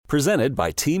Presented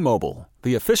by T-Mobile,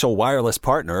 the official wireless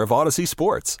partner of Odyssey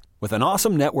Sports. With an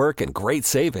awesome network and great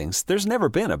savings, there's never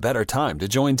been a better time to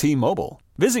join T-Mobile.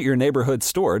 Visit your neighborhood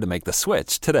store to make the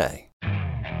switch today.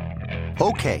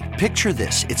 Okay, picture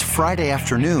this. It's Friday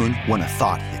afternoon when a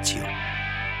thought hits you.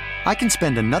 I can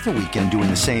spend another weekend doing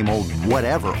the same old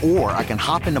whatever, or I can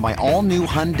hop into my all-new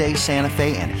Hyundai Santa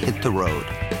Fe and hit the road.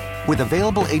 With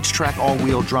available H-Track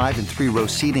all-wheel drive and 3-row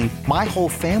seating, my whole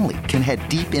family can head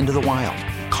deep into the wild.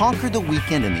 Conquer the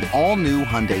weekend in the all-new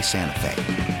Hyundai Santa Fe.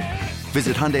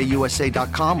 Visit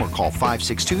HyundaiUSA.com or call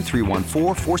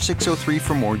 562-314-4603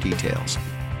 for more details.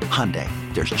 Hyundai,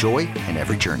 there's joy in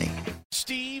every journey.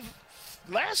 Steve,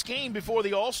 last game before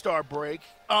the All-Star break,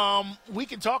 we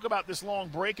can talk about this long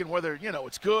break and whether,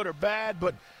 it's good or bad,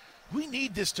 but we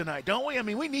need this tonight, don't we? I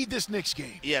mean, we need this Knicks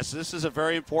game. Yes, this is a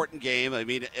very important game. I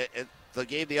mean, the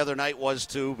game the other night was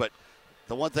too, but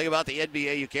the one thing about the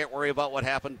NBA, you can't worry about what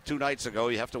happened 2 nights ago.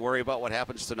 You have to worry about what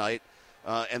happens tonight.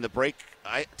 And the break,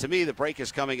 to me, the break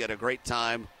is coming at a great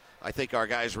time. I think our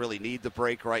guys really need the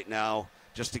break right now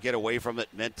just to get away from it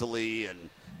mentally and,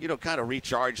 kind of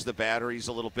recharge the batteries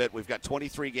a little bit. We've got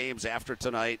 23 games after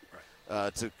tonight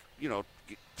to,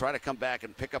 try to come back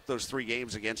and pick up those 3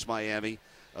 games against Miami.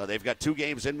 They've got 2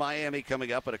 games in Miami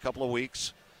coming up in a couple of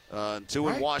weeks, 2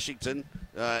 in Washington,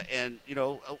 and,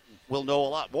 we'll know a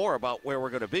lot more about where we're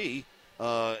going to be.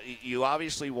 You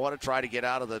obviously want to try to get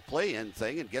out of the play-in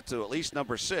thing and get to at least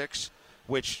number 6,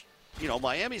 which,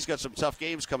 Miami's got some tough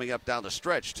games coming up down the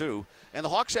stretch, too. And the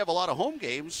Hawks have a lot of home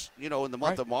games, in the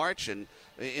month of March and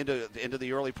into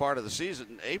the early part of the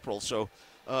season, April. So,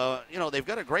 they've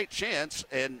got a great chance,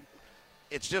 and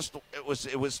it's just it was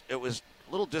a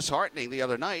little disheartening the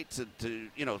other night to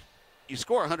you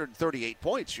score 138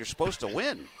 points, you're supposed to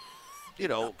win,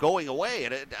 going away.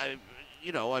 And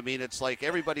it's like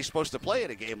everybody's supposed to play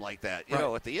in a game like that,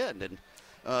 at the end. And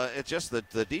it's just that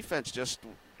the defense just,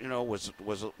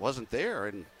 wasn't there.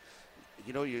 And,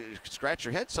 you scratch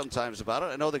your head sometimes about it.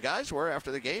 I know the guys were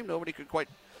after the game. Nobody could quite,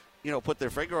 put their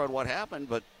finger on what happened.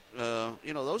 But,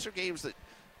 those are games that,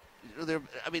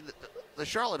 the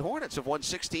Charlotte Hornets have won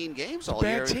 16 games all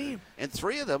year. Team. And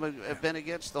 3 of them have been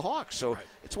against the Hawks. So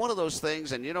it's one of those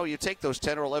things. And, you take those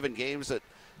 10 or 11 games that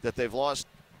they've lost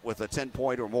with a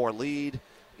 10-point or more lead,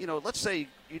 let's say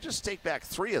you just take back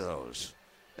 3 of those.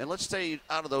 And let's say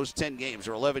out of those 10 games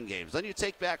or 11 games, then you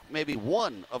take back maybe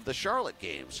 1 of the Charlotte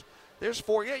games. There's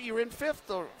 4. Yeah, you're in 5th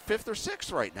or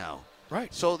 6th right now.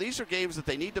 Right. So these are games that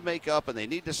they need to make up, and they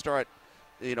need to start,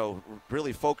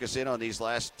 really focus in on these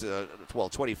last,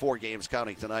 24 games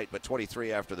counting tonight, but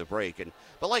 23 after the break.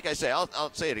 But like I say,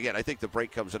 I'll say it again. I think the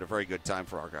break comes at a very good time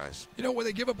for our guys. When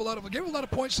they give a lot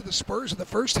of points to the Spurs in the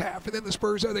first half, and then the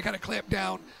Spurs they kind of clamp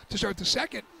down to start the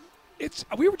second.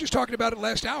 We were just talking about it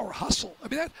last hour. Hustle. I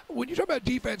mean, when you talk about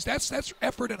defense, that's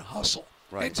effort and hustle.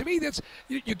 Right. And to me, that's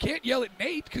you can't yell at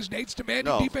Nate because Nate's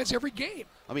demanding defense every game.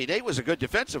 I mean, Nate was a good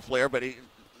defensive player, but he.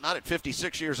 Not at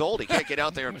 56 years old. He can't get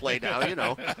out there and play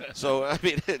now, So, I'm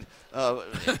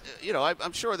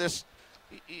sure this,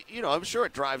 I'm sure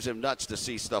it drives him nuts to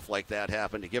see stuff like that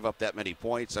happen, to give up that many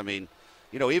points. I mean,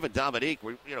 even Dominique,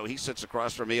 he sits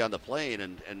across from me on the plane,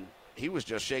 and he was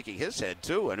just shaking his head,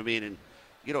 too. And,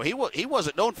 he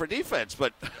wasn't known for defense,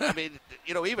 but,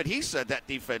 even he said that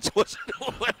defense wasn't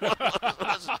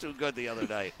too good the other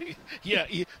night. Yeah,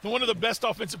 one of the best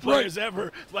offensive players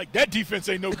ever. Like, that defense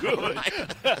ain't no good.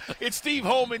 It's Steve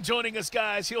Holman joining us,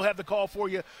 guys. He'll have the call for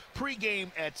you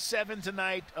pregame at 7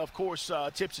 tonight. Of course,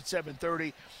 tips at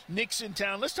 7:30. Knicks in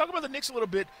town. Let's talk about the Knicks a little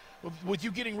bit with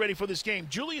you getting ready for this game.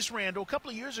 Julius Randle, a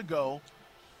couple of years ago,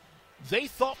 they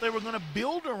thought they were going to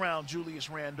build around Julius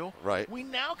Randle. Right. We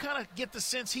now kind of get the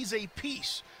sense he's a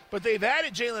piece. But they've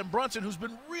added Jalen Brunson, who's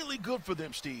been really good for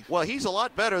them, Steve. Well, he's a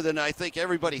lot better than I think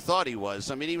everybody thought he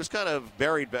was. I mean, he was kind of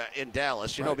buried in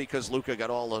Dallas, because Luka got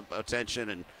all the attention.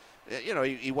 And,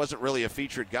 he wasn't really a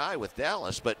featured guy with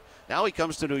Dallas. But now he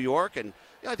comes to New York, and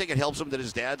I think it helps him that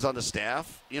his dad's on the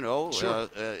staff. Sure.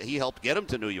 He helped get him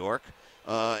to New York.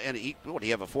 And he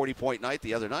have a 40-point night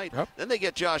the other night. Yep. Then they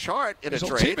get Josh Hart in his a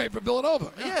trade. Teammate from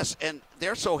Villanova. Yeah. Yes, and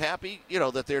they're so happy,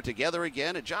 that they're together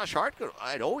again. And Josh Hart,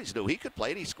 I'd always knew he could play.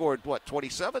 And he scored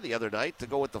 27 the other night to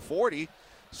go with the 40.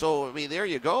 So there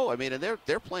you go. And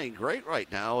they're playing great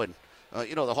right now. And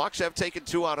the Hawks have taken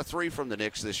 2 out of 3 from the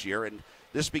Knicks this year, and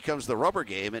this becomes the rubber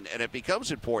game, and it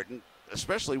becomes important,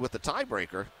 especially with the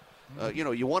tiebreaker.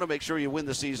 You want to make sure you win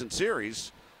the season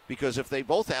series, because if they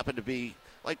both happen to be.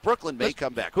 Like Brooklyn may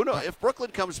come back. Who knows? If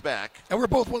Brooklyn comes back. And we're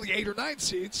both one of the 8 or 9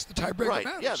 seeds, the tiebreaker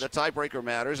matters. Yeah, the tiebreaker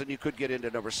matters, and you could get into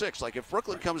number 6. Like if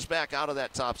Brooklyn comes back out of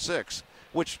that top 6,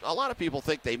 which a lot of people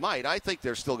think they might. I think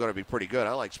they're still going to be pretty good.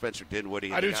 I like Spencer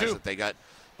Dinwiddie and the guys that they got.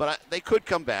 But they could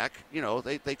come back.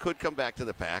 They could come back to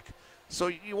the pack. So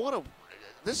you want to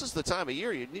 – this is the time of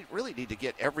year you really need to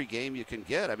get every game you can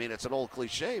get. I mean, it's an old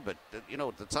cliche, but,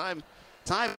 the time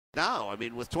now, I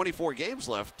mean, with 24 games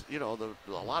left, a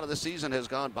lot of the season has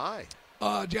gone by.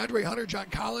 DeAndre Hunter, John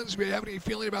Collins, do you have any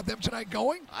feeling about them tonight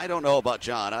going? I don't know about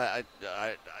John. I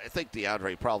think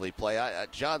DeAndre probably play.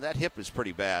 John, that hip is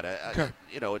pretty bad. Okay.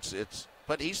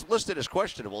 But he's listed as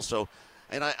questionable. So,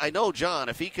 and I know John,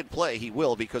 if he can play, he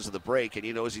will because of the break, and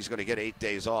he knows he's going to get 8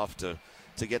 days off to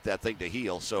get that thing to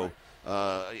heal. So,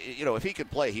 if he can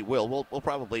play, he will. We'll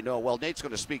probably know. Well, Nate's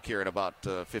going to speak here in about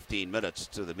 15 minutes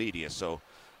to the media. So,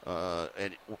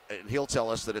 and he'll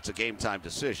tell us that it's a game time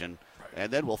decision. And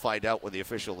then we'll find out when the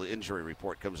official injury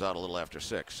report comes out a little after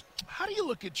 6. How do you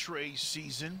look at Trey's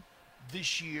season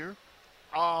this year?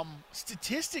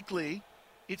 Statistically,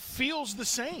 it feels the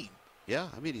same. Yeah,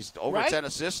 I mean, he's over 10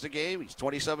 assists a game. He's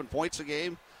 27 points a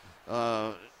game.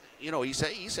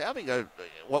 He's having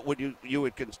what would you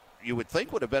would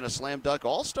think would have been a slam dunk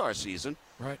All-Star season.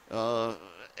 Right.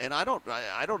 And I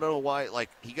don't know why. Like,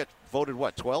 he got voted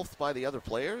 12th by the other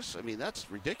players. I mean,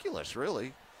 that's ridiculous,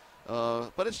 really.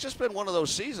 But it's just been one of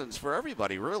those seasons for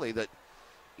everybody, really, that,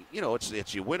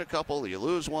 it's you win a couple, you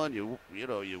lose one, you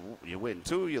win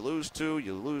 2, you lose 2,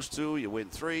 you lose 2, you win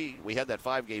 3. We had that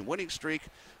 5-game winning streak,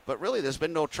 but really there's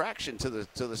been no traction to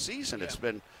the season. Yeah. It's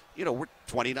been, we're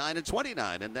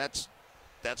 29-29, and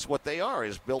that's what they are.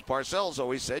 As Bill Parcells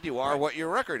always said, you are what your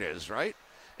record is, right?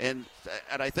 And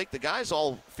I think the guys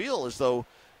all feel as though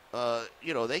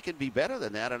they can be better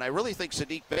than that, and I really think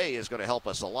Saddiq Bey is going to help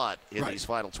us a lot in these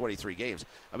final 23 games.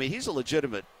 I mean, he's a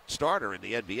legitimate starter in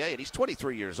the NBA, and he's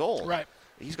 23 years old. Right.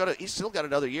 He's still got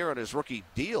another year on his rookie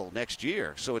deal next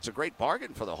year, so it's a great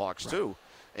bargain for the Hawks too.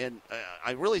 And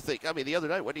I really think, I mean, the other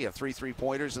night, what did he have? 3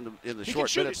 3-pointers in the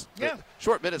short minutes,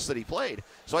 short minutes that he played.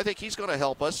 So I think he's going to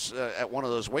help us at one of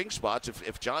those wing spots.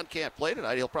 If John can't play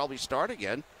tonight, he'll probably start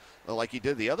again. Like he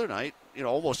did the other night,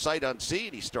 almost sight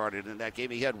unseen he started in that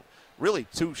game. He had really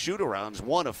 2 shoot-arounds,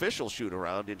 1 official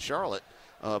shoot-around in Charlotte,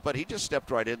 but he just stepped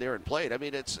right in there and played. I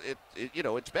mean, it's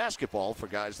basketball for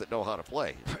guys that know how to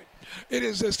play. Right. It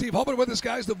is Steve Holman with us,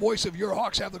 guys. The voice of your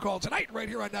Hawks have the call tonight right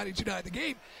here on 92.9 The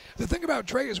Game. The thing about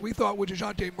Trey is we thought with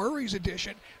DeJounte Murray's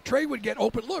addition, Trey would get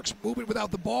open looks, moving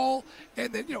without the ball,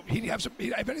 and then, he'd have some,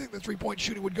 if anything, the three-point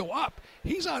shooting would go up.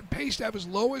 He's on pace to have his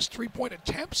lowest three-point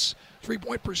attempts,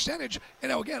 three-point percentage.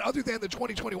 And now, again, other than the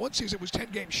 2021 season, it was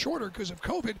 10 games shorter because of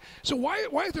COVID. So why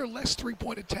are there less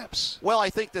three-point attempts? Well,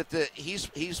 I think that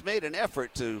he's made an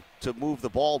effort to move the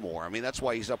ball more. I mean, that's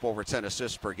why he's up over 10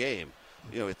 assists per game.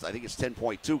 I think it's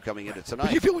 10.2 coming into tonight.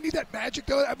 Do you feel we need that magic,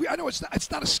 though? I know it's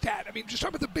not a stat. I mean, just talk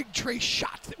about the big Trey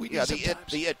shot that we need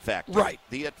sometimes. the it factor. Right.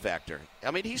 The it factor.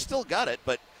 I mean, he's still got it,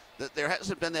 but there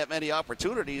hasn't been that many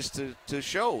opportunities to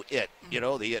show it,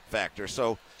 the it factor.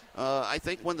 So I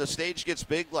think when the stage gets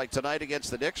big, like tonight against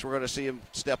the Knicks, we're going to see him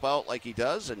step out like he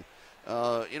does. And,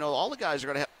 all the guys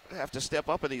are going to have to step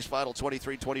up in these final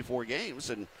 23, 24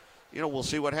 games, and, we'll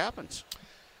see what happens.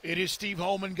 It is Steve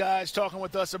Holman, guys, talking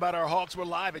with us about our Hawks. We're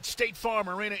live at State Farm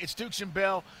Arena. It's Dukes and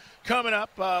Bell. Coming up,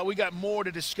 we got more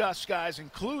to discuss, guys,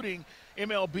 including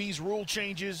MLB's rule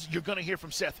changes. You're going to hear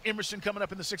from Seth Emerson coming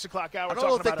up in the 6 o'clock hour. I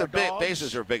don't think the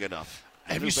bases are big enough.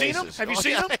 Have you seen them? Have you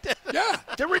seen them? Yeah.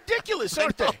 They're ridiculous,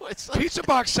 aren't they? Pizza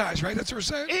box size, right? That's what we're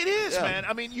saying? It is, man.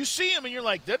 I mean, you see them and you're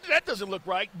like, that doesn't look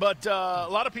right. But a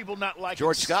lot of people not liking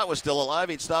George Scott was still alive.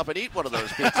 He'd stop and eat one of those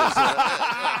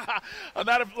pizzas. A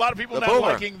lot of people not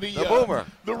liking the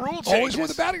rule changes. Always wore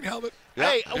the batting helmet.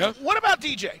 Hey, what about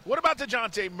DJ? What about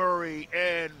DeJounte Murray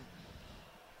and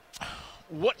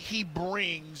what he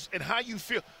brings and how you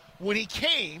feel? When he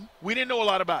came, we didn't know a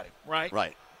lot about him, right?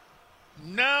 Right.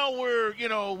 Now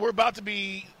we're about to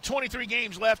be 23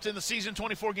 games left in the season,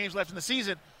 24 games left in the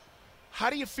season. How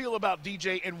do you feel about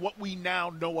DJ and what we now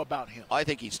know about him? I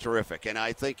think he's terrific, and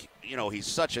I think, he's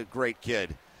such a great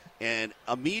kid. And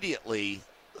immediately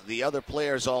the other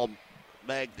players all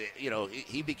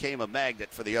he became a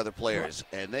magnet for the other players,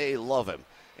 and they love him.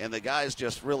 And the guys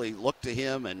just really look to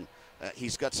him, and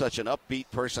he's got such an upbeat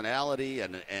personality,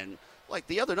 and like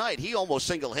the other night, he almost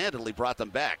single-handedly brought them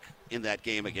back in that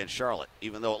game against Charlotte,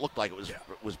 even though it looked like it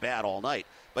was bad all night.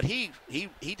 But he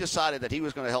decided that he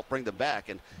was going to help bring them back,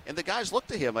 and the guys look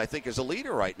to him, I think, as a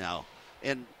leader right now.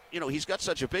 And he's got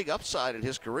such a big upside in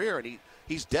his career, and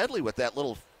he's deadly with that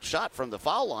little shot from the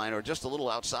foul line or just a little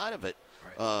outside of it.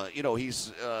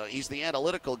 He's the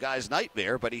analytical guy's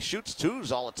nightmare, but he shoots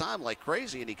twos all the time like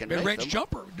crazy, and he can make mid-range them.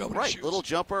 jumper. Right, shoots. little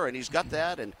jumper, and he's got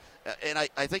that, and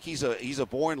I think he's a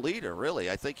born leader. Really,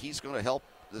 I think he's going to help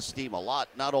this team a lot,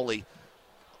 not only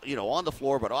on the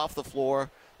floor but off the floor.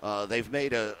 They've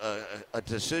made a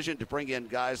decision to bring in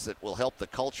guys that will help the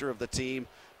culture of the team.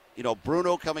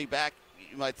 Bruno coming back,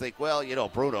 you might think, well,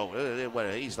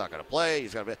 Bruno, he's not going to play.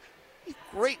 He's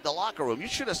great in the locker room. You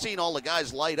should have seen all the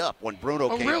guys light up when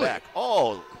Bruno came back.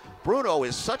 Oh, Bruno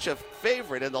is such a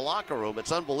favorite in the locker room.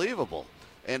 It's unbelievable.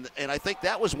 And I think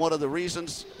that was one of the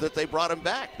reasons that they brought him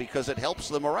back, because it helps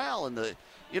the morale in the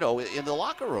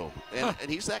locker room. And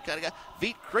he's that kind of guy.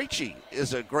 Vit Krejci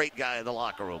is a great guy in the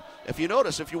locker room. If you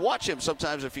notice, if you watch him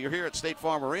sometimes, if you're here at State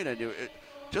Farm Arena,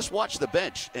 just watch the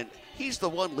bench, and he's the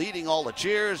one leading all the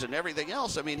cheers and everything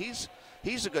else. I mean, he's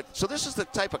a good. So this is the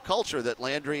type of culture that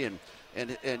Landry and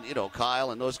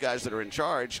Kyle and those guys that are in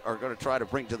charge are going to try to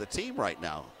bring to the team right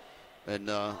now, and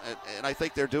I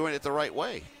think they're doing it the right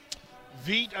way.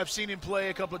 Vit, I've seen him play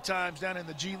a couple of times down in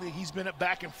the G League. He's been up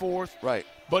back and forth. Right.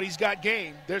 But he's got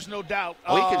game. There's no doubt.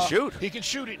 Oh, he can shoot. He can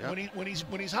shoot it when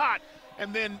he's hot.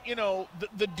 And then,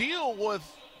 the deal with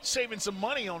saving some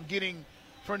money on getting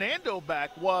Fernando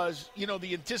back was,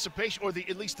 the anticipation, or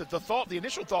at least the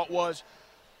initial thought was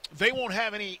they won't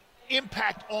have any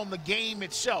impact on the game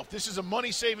itself. This is a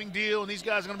money-saving deal, and these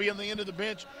guys are going to be on the end of the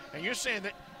bench. And you're saying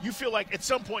that you feel like at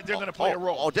some point they're going to play a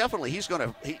role. Oh, definitely.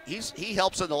 He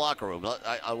helps in the locker room.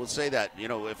 I would say that,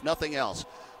 if nothing else.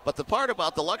 But the part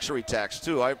about the luxury tax,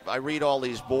 too, I read all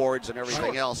these boards and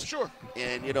everything else. Sure.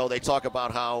 And, they talk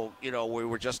about how, we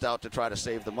were just out to try to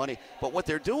save the money. But what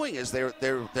they're doing is they're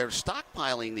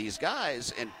stockpiling these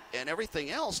guys and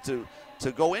everything else to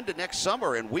go into next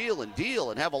summer and wheel and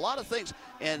deal and have a lot of things.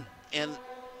 And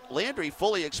Landry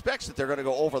fully expects that they're going to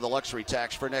go over the luxury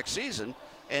tax for next season.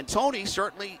 And Tony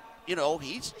certainly,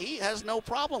 he has no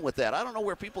problem with that. I don't know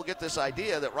where people get this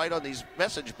idea that right on these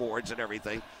message boards and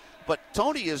everything. But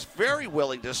Tony is very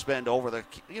willing to spend over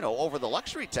the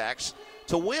luxury tax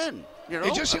to win.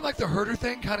 It just seemed like the Herter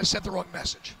thing kind of sent the wrong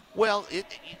message. Well,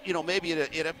 maybe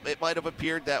it might have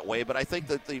appeared that way, but I think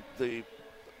that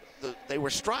they were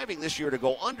striving this year to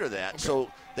go under that, so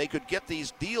they could get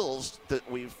these deals that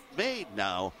we've made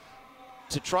now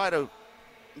to try to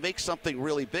make something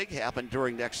really big happen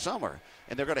during next summer.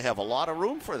 And they're going to have a lot of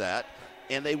room for that.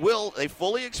 And they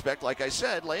fully expect, like I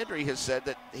said, Landry has said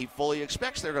that he fully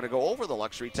expects they're going to go over the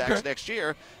luxury tax next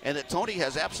year, and that Tony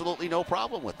has absolutely no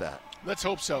problem with that. Let's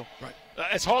hope so. Right.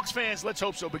 As Hawks fans, let's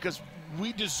hope so, because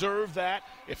we deserve that.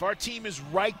 If our team is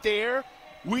right there,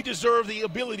 we deserve the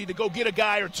ability to go get a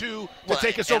guy or two to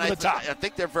take us over the top. I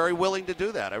think they're very willing to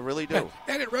do that. I really do.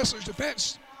 And in Wrestlers'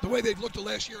 defense, the way they've looked the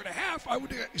last year and a half, I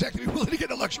wouldn't exactly be willing to get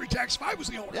a luxury tax if I was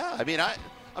the owner. Yeah,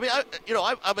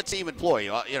 I'm a team employee.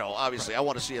 Obviously, I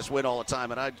want to see us win all the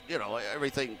time, and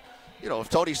everything. If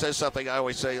Tony says something, I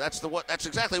always say that's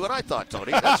exactly what I thought,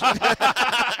 Tony. That's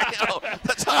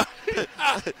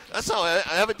how I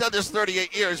haven't done this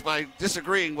 38 years by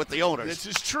disagreeing with the owners. This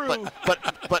is true.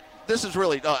 But this is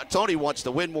really Tony wants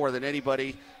to win more than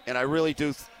anybody, and I really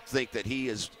do think that he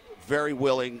is very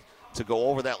willing to go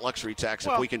over that luxury tax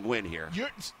if we can win here.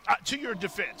 To your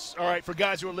defense, all right, for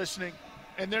guys who are listening,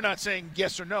 and they're not saying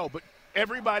yes or no, but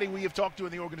everybody we have talked to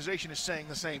in the organization is saying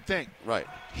the same thing. Right.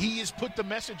 He has put the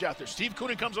message out there. Steve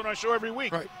Koonin comes on our show every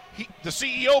week. Right. The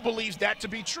CEO believes that to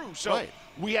be true, so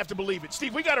we have to believe it.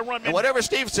 Steve, we got to run. And whatever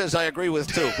Steve says, I agree with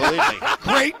too. Believe me.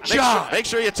 Great job. Make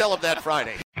sure you tell him that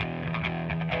Friday.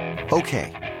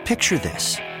 Okay, picture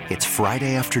this. It's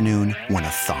Friday afternoon when a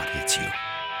thought hits you.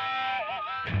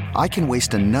 I can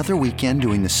waste another weekend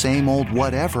doing the same old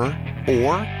whatever,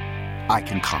 or I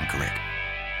can conquer it.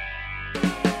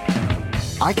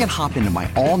 I can hop into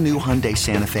my all-new Hyundai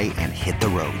Santa Fe and hit the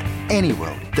road. Any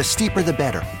road. The steeper, the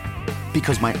better.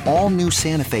 Because my all-new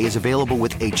Santa Fe is available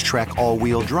with H-Track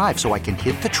all-wheel drive, so I can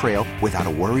hit the trail without a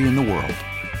worry in the world.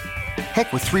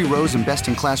 Heck, with 3 rows and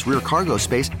best-in-class rear cargo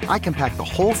space, I can pack the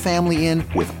whole family in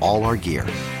with all our gear.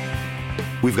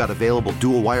 We've got available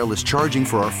dual wireless charging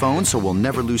for our phones, so we'll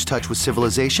never lose touch with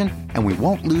civilization, and we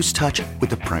won't lose touch with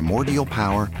the primordial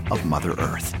power of Mother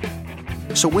Earth.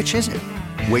 So which is it?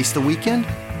 Waste the weekend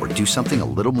or do something a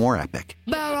little more epic?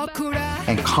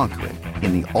 And conquer it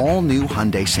in the all-new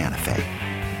Hyundai Santa Fe.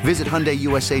 Visit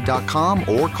HyundaiUSA.com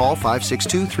or call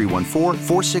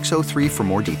 562-314-4603 for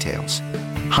more details.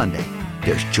 Hyundai,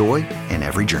 there's joy in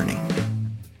every journey.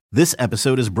 This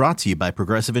episode is brought to you by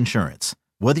Progressive Insurance.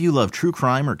 Whether you love true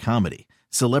crime or comedy,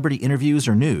 celebrity interviews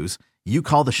or news, you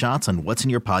call the shots on what's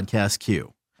in your podcast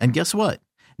queue. And guess what?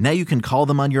 Now you can call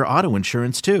them on your auto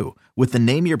insurance too with the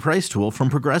Name Your Price tool from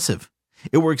Progressive.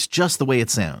 It works just the way it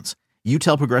sounds. You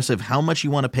tell Progressive how much you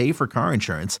want to pay for car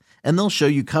insurance, and they'll show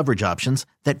you coverage options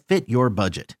that fit your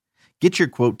budget. Get your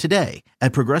quote today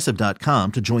at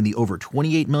Progressive.com to join the over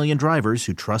 28 million drivers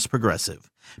who trust Progressive.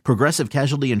 Progressive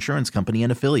Casualty Insurance Company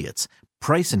and Affiliates.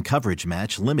 Price and coverage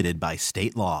match limited by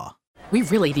state law. We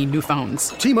really need new phones.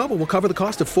 T-Mobile will cover the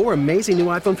cost of 4 amazing new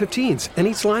iPhone 15s, and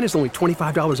each line is only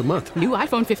 $25 a month. New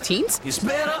iPhone 15s? It's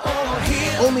better over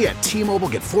here. Only at T-Mobile,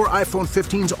 get 4 iPhone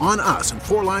 15s on us and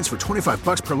 4 lines for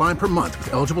 $25 per line per month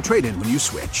with eligible trade-in when you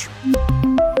switch.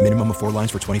 Minimum of 4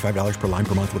 lines for $25 per line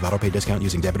per month with autopay discount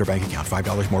using debit or bank account.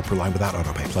 $5 more per line without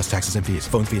autopay, plus taxes and fees.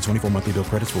 Phone fee at 24 monthly bill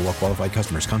credits for well-qualified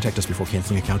customers. Contact us before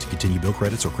canceling account to continue bill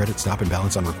credits or credit stop and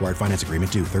balance on required finance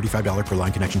agreement due. $35 per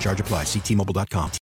line connection charge applies. See T-Mobile.com.